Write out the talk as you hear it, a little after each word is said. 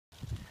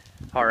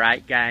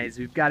Alright guys,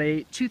 we've got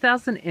a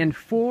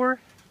 2004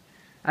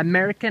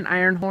 American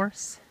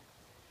Ironhorse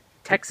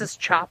Texas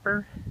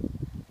Chopper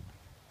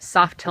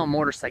Softail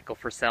motorcycle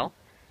for sale.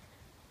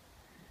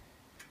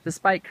 This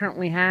bike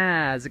currently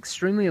has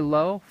extremely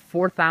low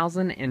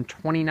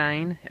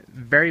 4,029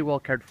 very well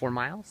cared for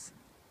miles.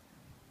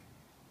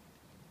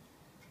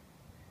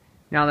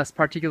 Now this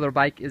particular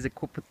bike is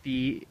equipped with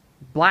the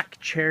black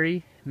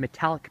cherry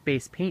metallic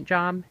base paint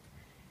job,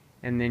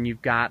 and then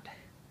you've got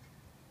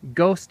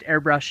ghost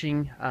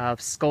airbrushing of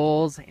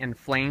skulls and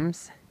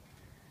flames.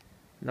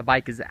 The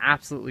bike is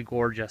absolutely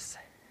gorgeous.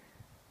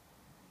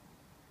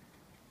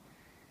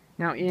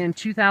 Now in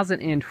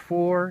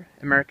 2004,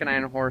 American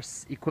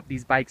Ironhorse equipped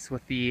these bikes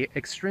with the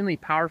extremely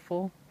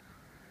powerful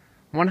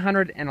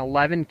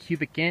 111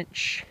 cubic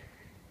inch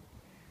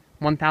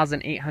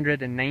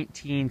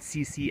 1819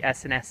 cc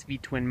S&S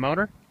V-twin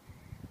motor.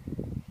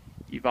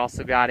 You've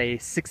also got a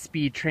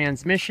 6-speed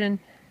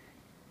transmission.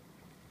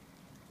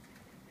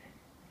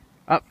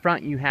 Up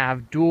front you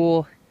have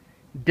dual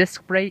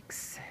disc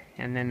brakes,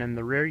 and then in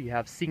the rear you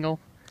have single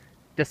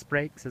disc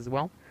brakes as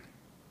well.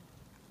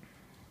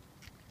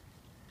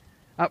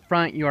 Up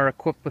front you are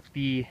equipped with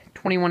the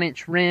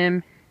 21-inch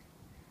rim,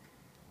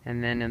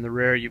 and then in the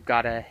rear you've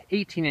got a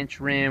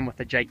 18-inch rim with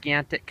a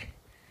gigantic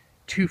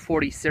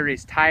 240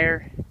 series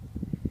tire.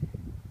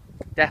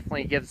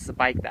 Definitely gives the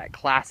bike that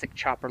classic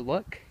chopper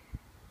look.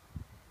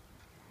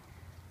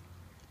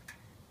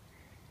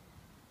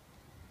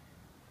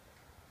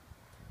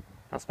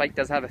 This bike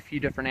does have a few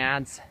different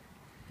adds.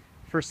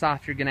 First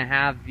off, you're going to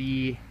have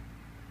the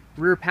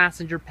rear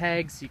passenger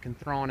pegs, so you can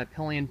throw on a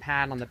pillion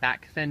pad on the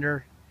back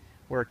fender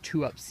or a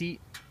 2-up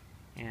seat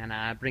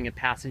and bring a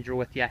passenger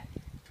with you.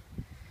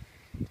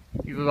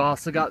 You've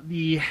also got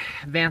the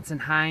Vance &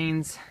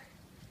 Hines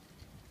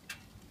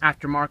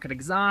aftermarket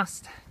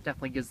exhaust.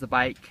 Definitely gives the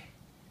bike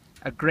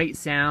a great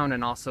sound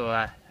and also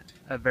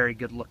a very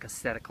good look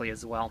aesthetically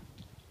as well.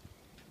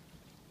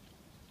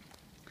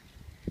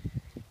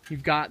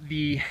 You've got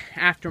the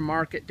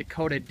aftermarket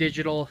Dakota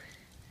digital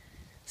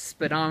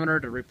speedometer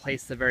to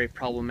replace the very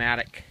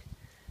problematic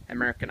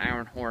American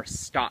Ironhorse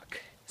stock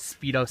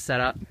speedo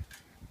setup.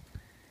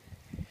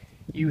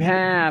 You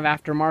have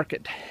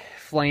aftermarket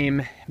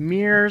flame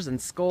mirrors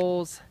and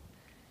skulls.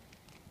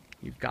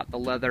 You've got the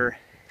leather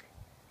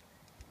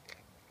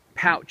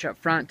pouch up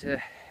front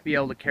to be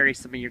able to carry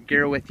some of your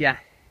gear with you.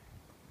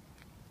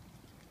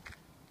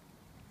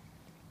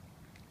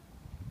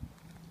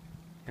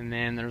 And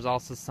then there's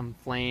also some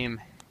flame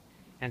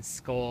and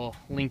skull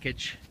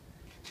linkage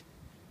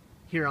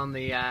here on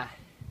the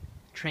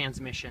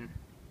transmission.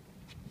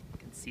 You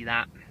can see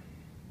that.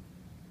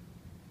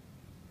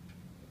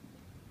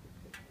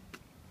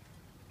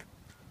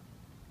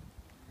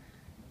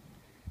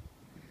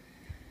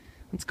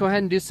 Let's go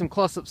ahead and do some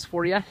close-ups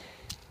for you.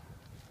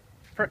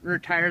 Front and rear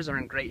tires are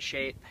in great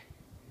shape.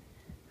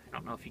 I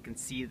don't know if you can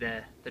see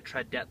the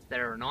tread depth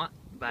there or not,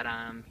 but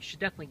you should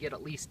definitely get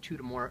at least 2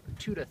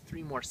 to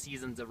 3 more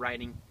seasons of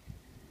riding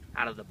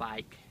out of the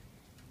bike.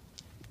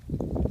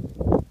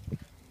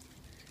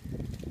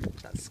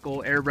 That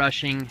skull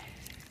airbrushing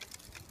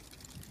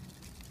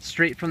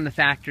straight from the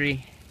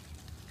factory.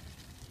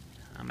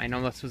 I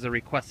know this was a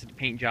requested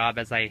paint job,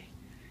 as I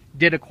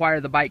did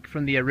acquire the bike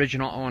from the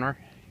original owner.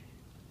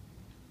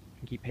 I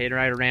think he paid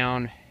right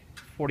around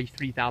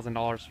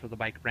 $43,000 for the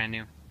bike brand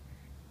new.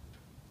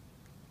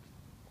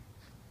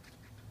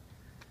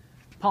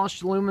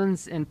 Polished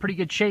aluminum's in pretty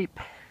good shape.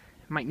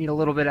 Might need a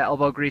little bit of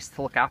elbow grease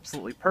to look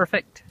absolutely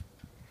perfect,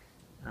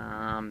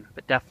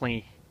 but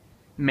definitely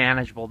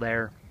manageable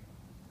there.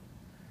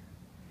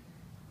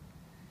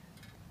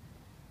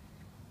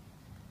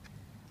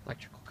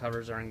 Electrical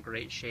covers are in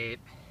great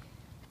shape.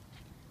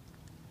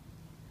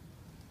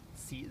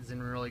 Seat is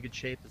in really good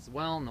shape as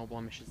well, no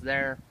blemishes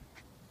there.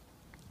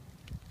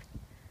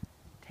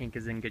 Tank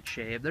is in good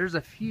shape. There's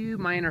a few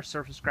minor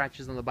surface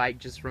scratches on the bike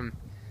just from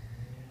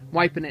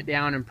wiping it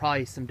down and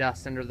probably some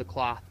dust under the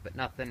cloth, but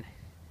nothing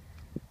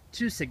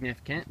too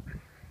significant.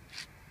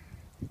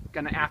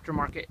 Got an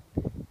aftermarket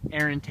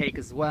air intake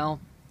as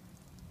well.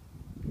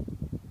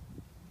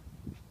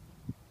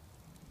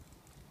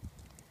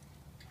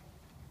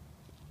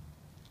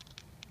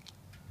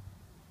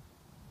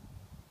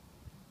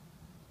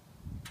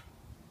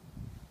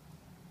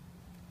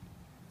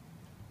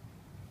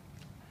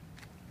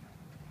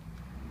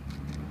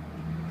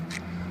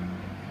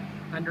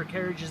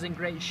 Undercarriage is in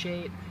great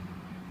shape.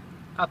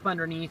 Up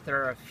underneath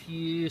there are a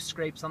few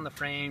scrapes on the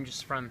frame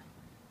just from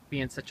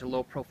being such a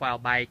low profile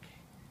bike.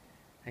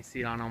 I see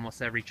it on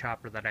almost every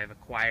chopper that I've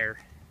acquired.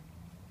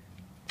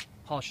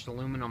 Polished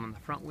aluminum on the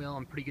front wheel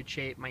in pretty good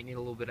shape. Might need a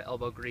little bit of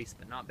elbow grease,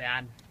 but not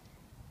bad.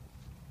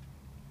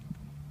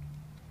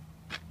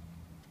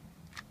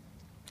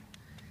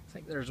 Looks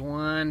like there's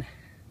one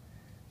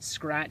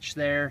scratch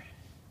there,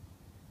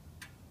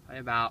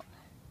 probably about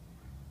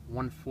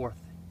 1/4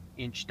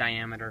 inch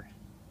diameter.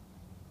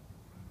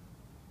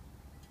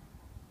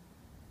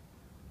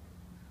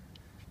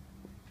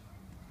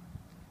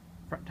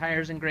 Front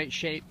tires in great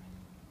shape.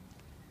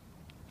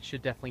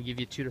 Should definitely give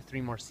you 2 to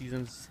 3 more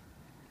seasons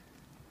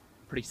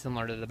pretty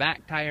similar to the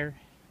back tire.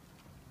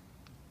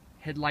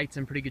 Headlights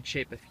in pretty good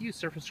shape. A few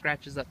surface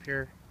scratches up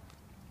here.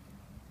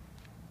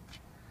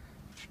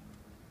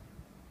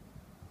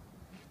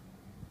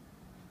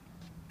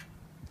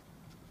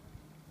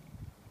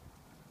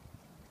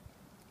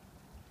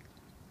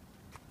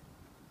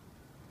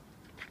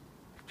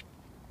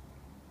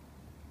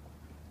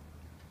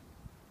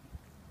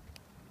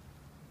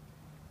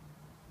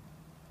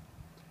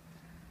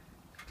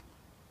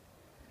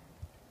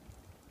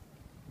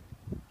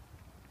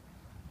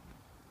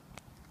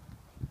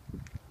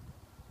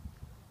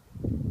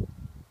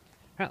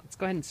 All right, let's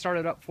go ahead and start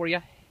it up for you.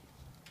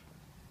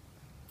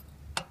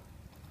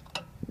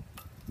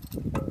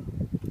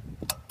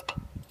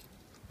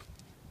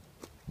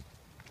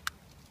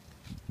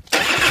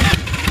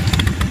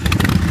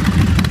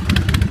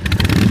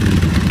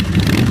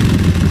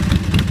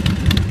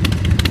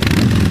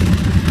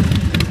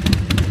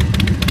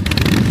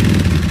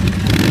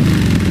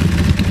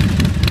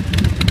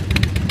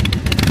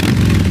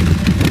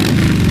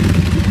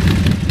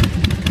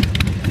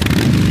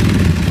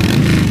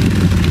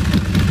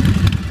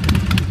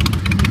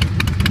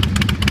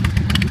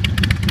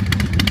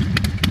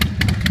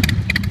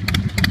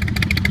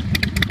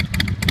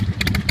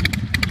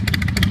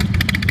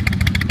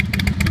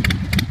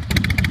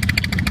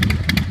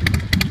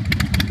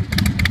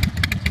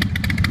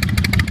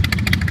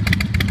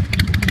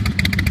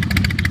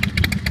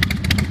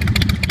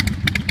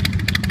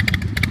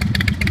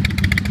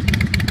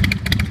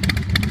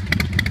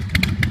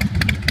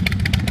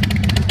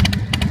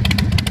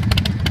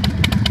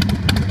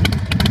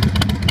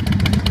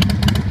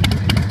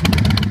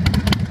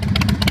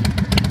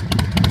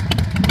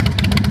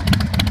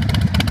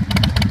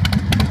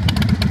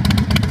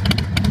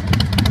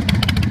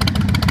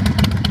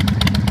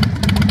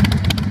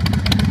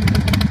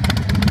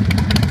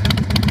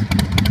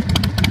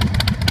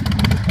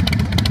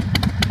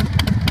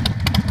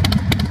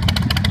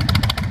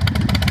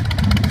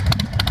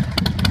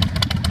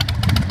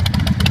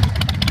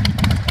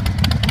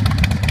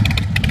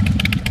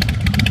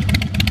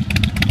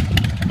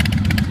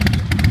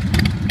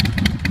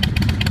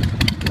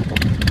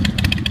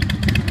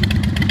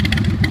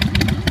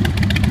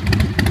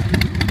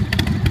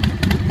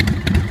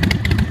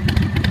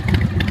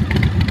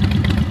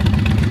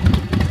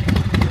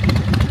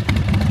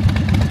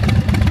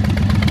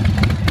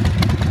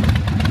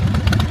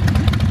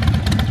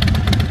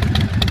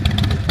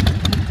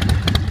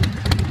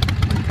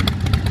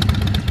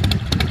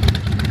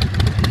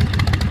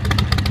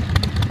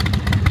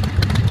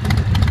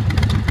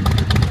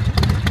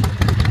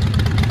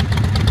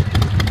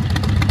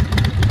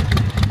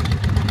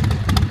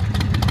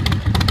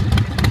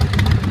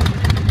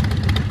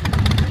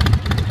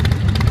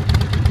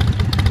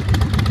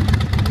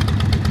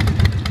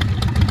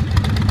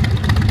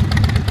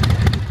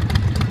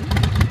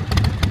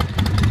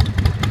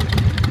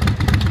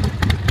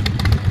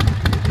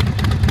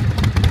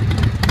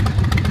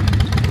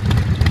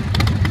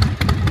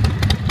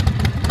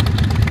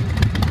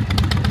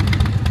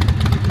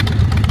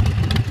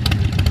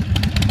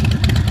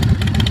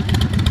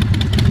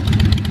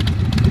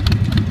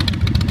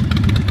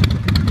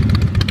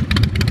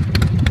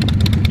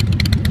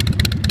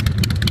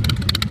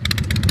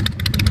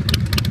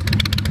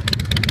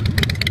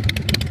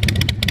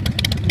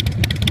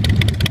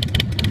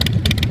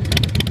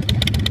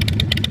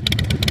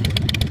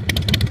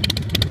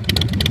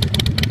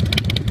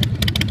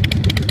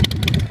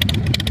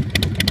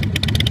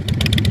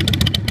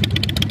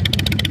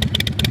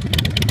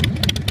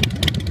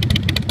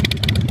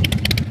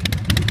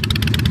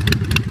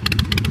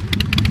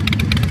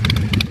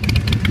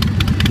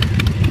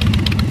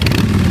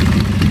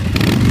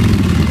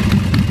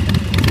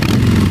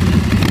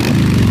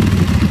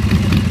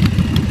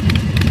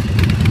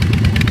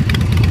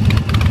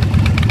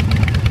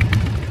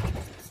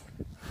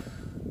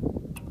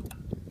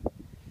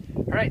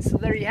 Alright, so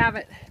there you have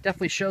it.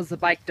 Definitely shows the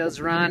bike does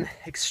run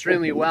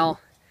extremely well.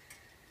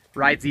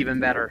 Rides even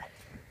better.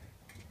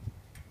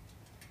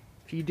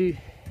 If you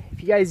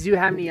guys do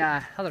have any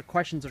other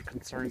questions or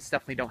concerns,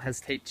 definitely don't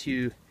hesitate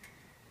to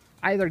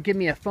either give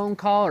me a phone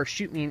call or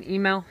shoot me an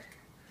email.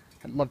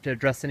 I'd love to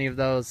address any of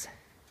those.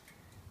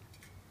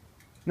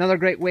 Another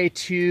great way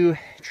to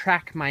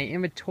track my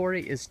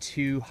inventory is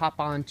to hop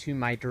onto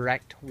my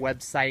direct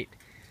website,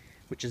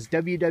 which is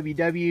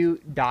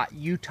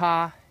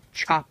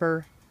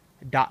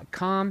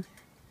www.utahchopper.com.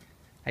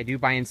 I do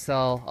buy and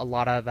sell a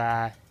lot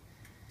of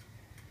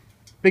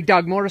big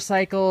dog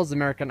motorcycles,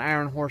 American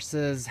Iron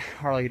Horses,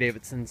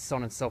 Harley-Davidson, so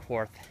on and so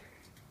forth.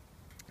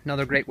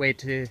 Another great way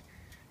to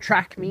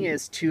track me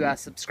is to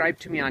subscribe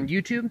to me on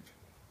YouTube.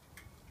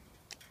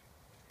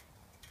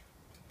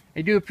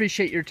 I do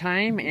appreciate your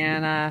time,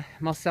 and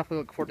most definitely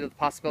look forward to the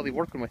possibility of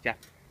working with you.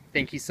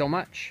 Thank you so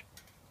much.